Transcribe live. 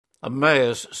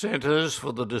Emmaus Centres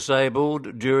for the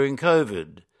Disabled during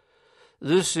COVID.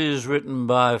 This is written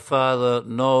by Father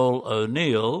Noel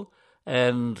O'Neill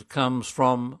and comes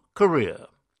from Korea.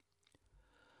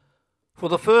 For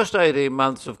the first 18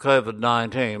 months of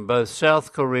COVID-19, both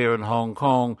South Korea and Hong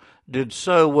Kong did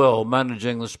so well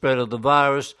managing the spread of the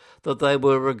virus that they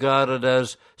were regarded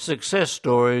as success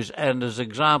stories and as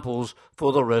examples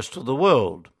for the rest of the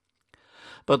world.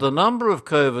 But the number of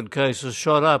COVID cases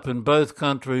shot up in both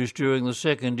countries during the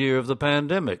second year of the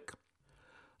pandemic.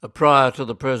 Prior to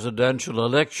the presidential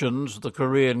elections, the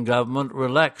Korean government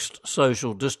relaxed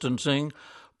social distancing,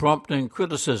 prompting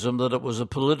criticism that it was a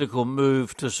political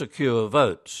move to secure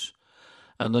votes.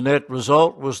 And the net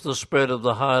result was the spread of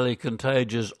the highly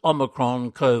contagious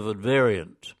Omicron COVID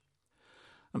variant.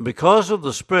 And because of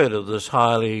the spread of this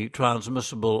highly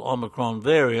transmissible Omicron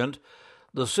variant,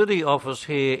 the city office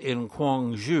here in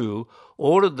Gwangju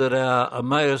ordered that our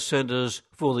Emmaus Centres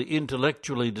for the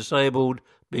Intellectually Disabled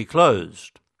be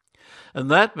closed. And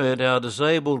that meant our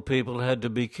disabled people had to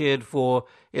be cared for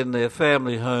in their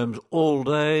family homes all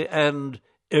day and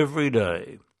every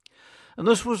day. And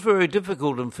this was very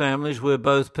difficult in families where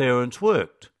both parents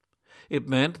worked. It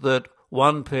meant that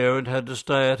one parent had to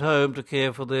stay at home to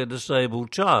care for their disabled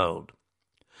child.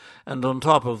 And on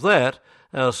top of that,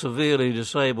 our severely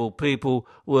disabled people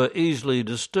were easily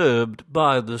disturbed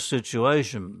by this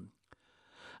situation.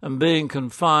 And being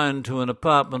confined to an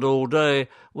apartment all day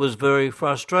was very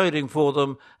frustrating for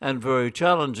them and very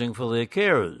challenging for their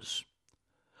carers.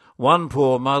 One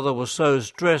poor mother was so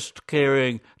stressed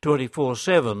caring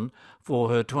 24/7 for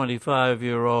her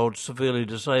 25-year-old severely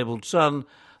disabled son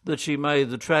that she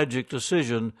made the tragic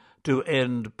decision to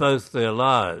end both their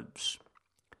lives.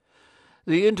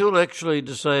 The intellectually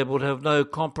disabled have no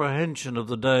comprehension of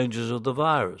the dangers of the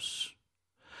virus.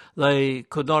 They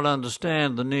could not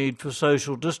understand the need for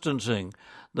social distancing,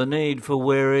 the need for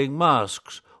wearing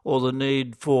masks, or the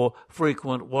need for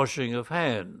frequent washing of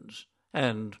hands,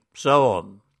 and so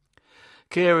on.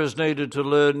 Carers needed to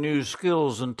learn new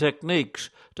skills and techniques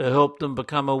to help them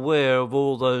become aware of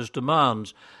all those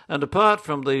demands. And apart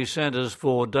from these centres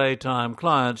for daytime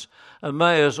clients,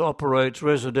 Emmaus operates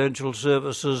residential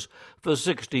services for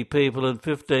 60 people in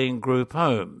 15 group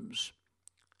homes.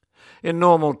 In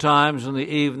normal times in the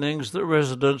evenings, the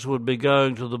residents would be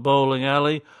going to the bowling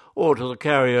alley or to the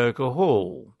karaoke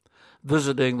hall,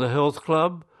 visiting the health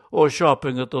club or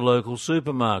shopping at the local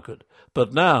supermarket.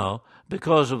 But now,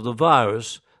 because of the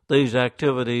virus, these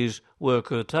activities were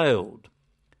curtailed.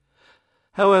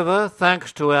 However,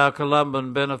 thanks to our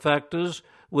Columban benefactors,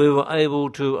 we were able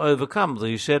to overcome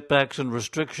these setbacks and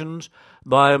restrictions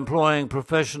by employing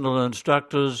professional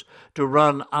instructors to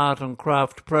run art and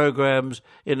craft programs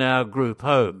in our group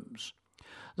homes.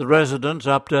 The residents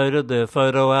updated their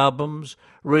photo albums,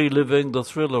 reliving the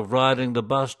thrill of riding the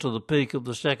bus to the peak of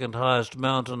the second highest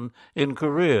mountain in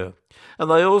Korea, and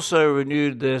they also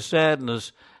renewed their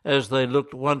sadness as they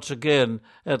looked once again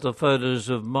at the photos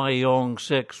of Mae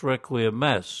Yong-sek's Requiem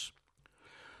Mass.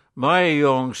 Mae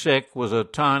Yong-sek was a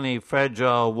tiny,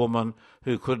 fragile woman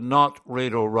who could not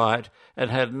read or write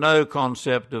and had no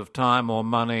concept of time or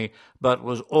money, but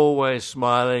was always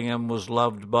smiling and was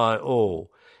loved by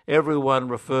all. Everyone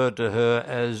referred to her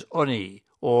as Oni,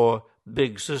 or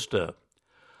Big Sister.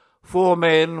 4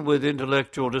 men with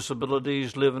intellectual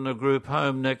disabilities live in a group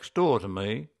home next door to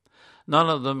me. None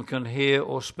of them can hear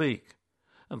or speak,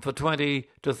 and for 20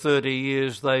 to 30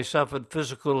 years they suffered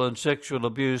physical and sexual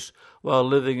abuse while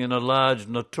living in a large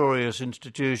notorious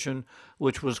institution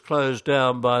which was closed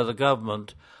down by the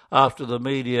government after the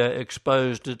media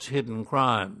exposed its hidden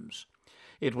crimes.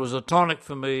 It was a tonic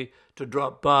for me to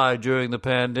drop by during the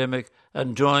pandemic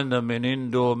and join them in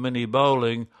indoor mini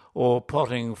bowling or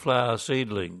potting flower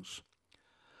seedlings.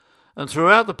 And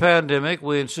throughout the pandemic,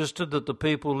 we insisted that the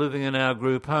people living in our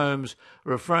group homes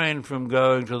refrain from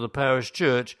going to the parish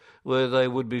church where they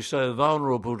would be so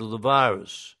vulnerable to the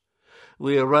virus.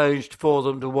 We arranged for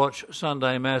them to watch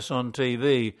Sunday Mass on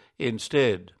TV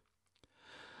instead.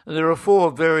 And there are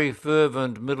 4 very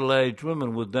fervent middle-aged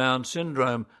women with Down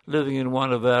syndrome living in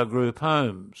one of our group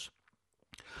homes.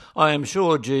 I am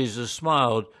sure Jesus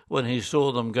smiled when he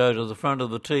saw them go to the front of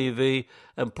the TV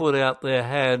and put out their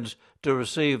hands to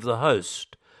receive the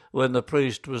host when the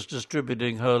priest was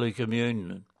distributing Holy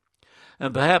Communion.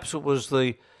 And perhaps it was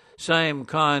the same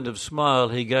kind of smile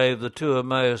he gave the 2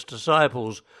 Emmaus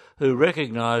disciples who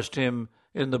recognized him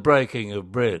in the breaking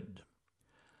of bread.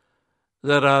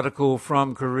 That article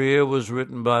from Korea was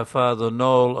written by Father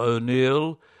Noel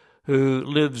O'Neill, who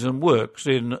lives and works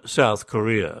in South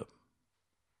Korea.